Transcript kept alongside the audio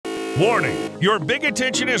Warning, your big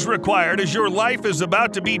attention is required as your life is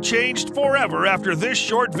about to be changed forever after this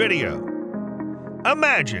short video.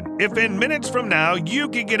 Imagine if in minutes from now you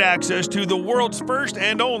could get access to the world's first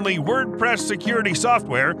and only WordPress security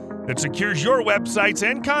software that secures your websites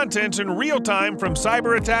and contents in real time from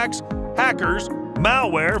cyber attacks, hackers,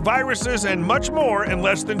 malware, viruses, and much more in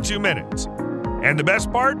less than 2 minutes. And the best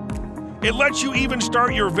part? It lets you even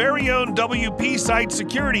start your very own WP site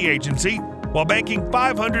security agency while banking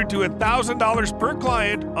 $500 to $1,000 per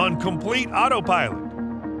client on complete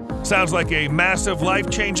autopilot. Sounds like a massive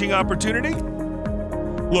life-changing opportunity?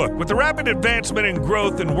 Look, with the rapid advancement and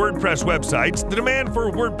growth in WordPress websites, the demand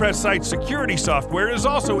for WordPress site security software is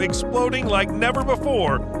also exploding like never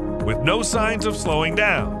before, with no signs of slowing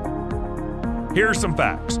down. Here are some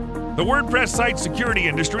facts. The WordPress site security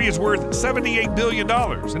industry is worth $78 billion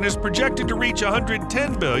and is projected to reach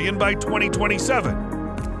 $110 billion by 2027.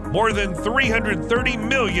 More than 330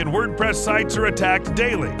 million WordPress sites are attacked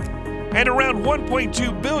daily, and around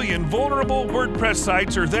 1.2 billion vulnerable WordPress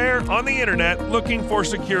sites are there on the internet looking for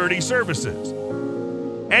security services.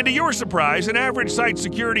 And to your surprise, an average site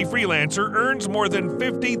security freelancer earns more than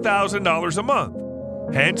 $50,000 a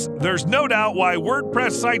month. Hence, there's no doubt why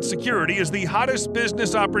WordPress site security is the hottest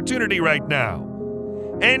business opportunity right now.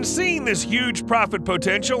 And seeing this huge profit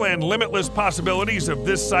potential and limitless possibilities of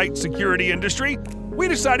this site security industry, we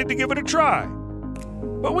decided to give it a try.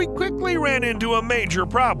 But we quickly ran into a major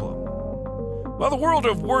problem. Well, the world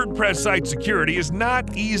of WordPress site security is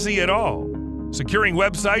not easy at all. Securing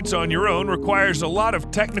websites on your own requires a lot of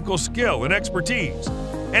technical skill and expertise,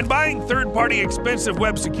 and buying third-party expensive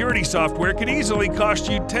web security software could easily cost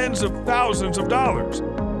you tens of thousands of dollars.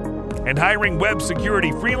 And hiring web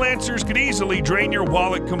security freelancers could easily drain your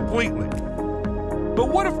wallet completely. But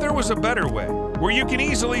what if there was a better way, where you can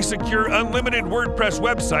easily secure unlimited WordPress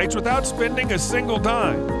websites without spending a single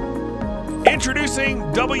dime? Introducing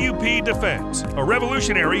WP Defense, a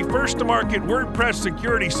revolutionary first-to-market WordPress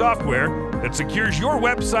security software that secures your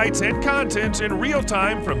websites and contents in real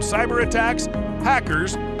time from cyber attacks,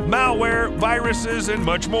 hackers, malware, viruses, and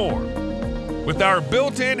much more. With our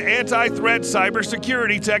built-in anti-threat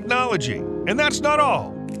cybersecurity technology. And that's not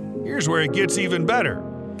all. Here's where it gets even better.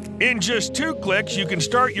 In just 2 clicks, you can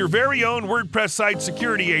start your very own WordPress site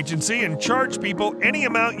security agency and charge people any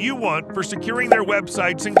amount you want for securing their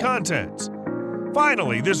websites and contents.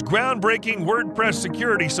 Finally, this groundbreaking WordPress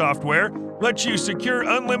security software lets you secure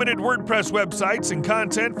unlimited WordPress websites and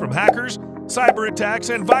content from hackers, cyber attacks,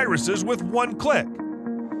 and viruses with 1 click.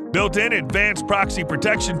 Built-in advanced proxy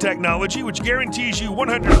protection technology, which guarantees you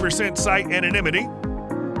 100% site anonymity,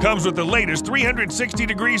 comes with the latest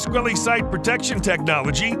 360-degree Squelly site protection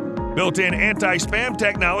technology, built-in anti-spam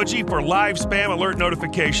technology for live spam alert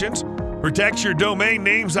notifications, protects your domain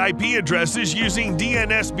name's IP addresses using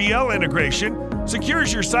DNSBL integration,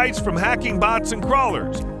 secures your sites from hacking bots and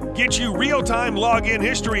crawlers, gets you real-time login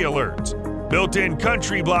history alerts, built-in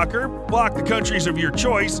country blocker, block the countries of your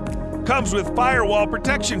choice, comes with firewall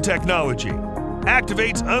protection technology,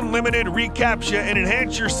 activates unlimited reCAPTCHA and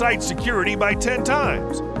enhance your site security by 10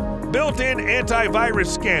 times. Built-in antivirus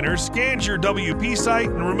scanner scans your WP site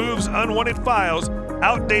and removes unwanted files,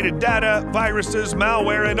 outdated data, viruses,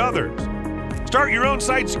 malware, and others. Start your own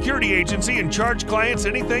site security agency and charge clients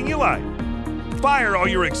anything you like. Fire all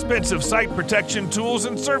your expensive site protection tools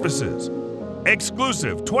and services.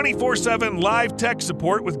 Exclusive 24/7 live tech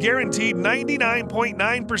support with guaranteed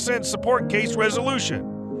 99.9% support case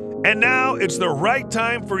resolution. And now it's the right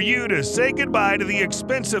time for you to say goodbye to the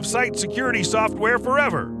expensive site security software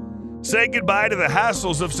forever. Say goodbye to the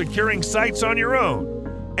hassles of securing sites on your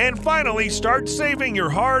own. And finally, start saving your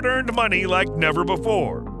hard-earned money like never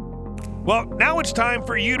before. Well, now it's time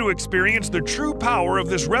for you to experience the true power of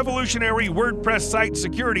this revolutionary WordPress site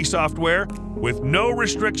security software with no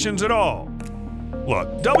restrictions at all.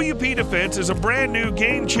 Look, WP Defense is a brand new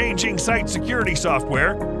game-changing site security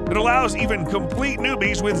software that allows even complete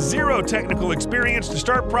newbies with zero technical experience to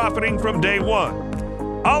start profiting from day one.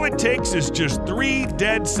 All it takes is just 3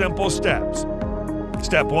 dead simple steps.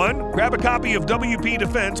 Step 1, grab a copy of WP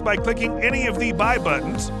Defense by clicking any of the buy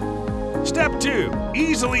buttons. Step 2,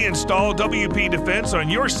 easily install WP Defense on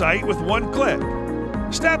your site with 1 click.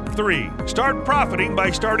 Step 3, start profiting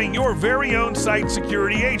by starting your very own site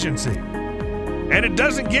security agency. And it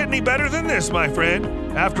doesn't get any better than this, my friend.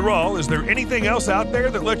 After all, is there anything else out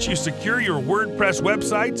there that lets you secure your WordPress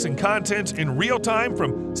websites and contents in real time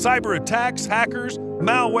from cyber attacks, hackers,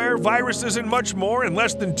 malware, viruses, and much more in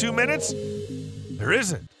less than 2 minutes? There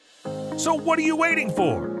isn't. So what are you waiting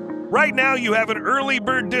for? Right now, you have an early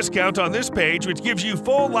bird discount on this page, which gives you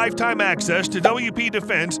full lifetime access to WP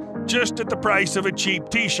Defense just at the price of a cheap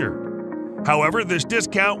t-shirt. However, this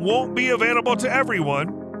discount won't be available to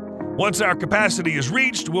everyone. Once our capacity is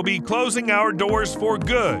reached, we'll be closing our doors for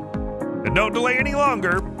good. And don't delay any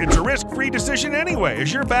longer. It's a risk-free decision anyway,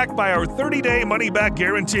 as you're backed by our 30-day money-back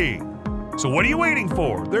guarantee. So what are you waiting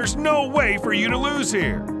for? There's no way for you to lose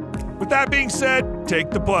here. With that being said, take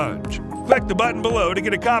the plunge. Click the button below to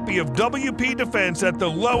get a copy of WP Defense at the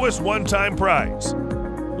lowest one-time price.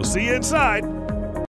 We'll see you inside.